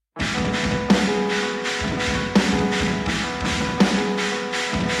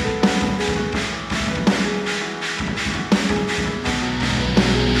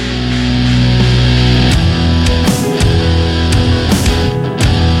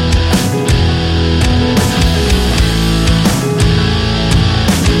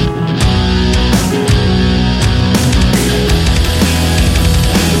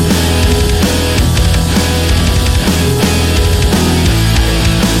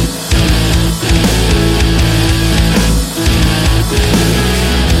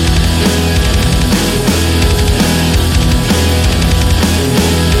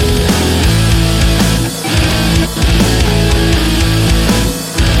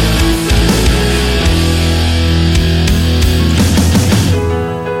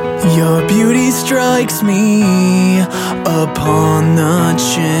Beauty strikes me upon the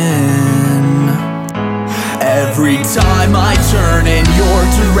chin. Every time I turn in your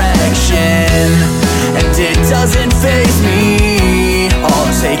direction, and it doesn't faze me,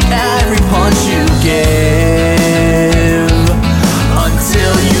 I'll take every punch you give,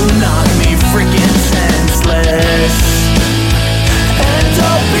 until you knock me freaking senseless. And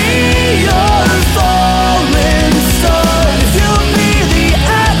I'll be your falling star. You'll be the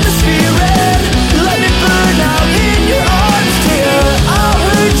atmosphere and let me burn out in your arms, dear. I'll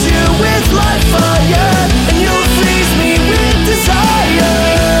hurt you with like fire, and you'll freeze me with desire.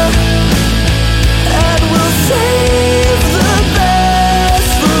 And we'll save the best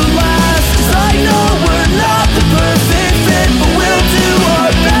for last, 'cause I know we're not the perfect fit, but we'll do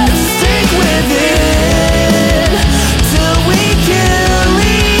our best to stick with it till we kill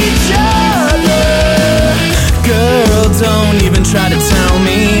each other. Girl, don't even try to tell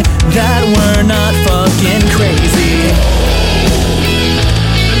me that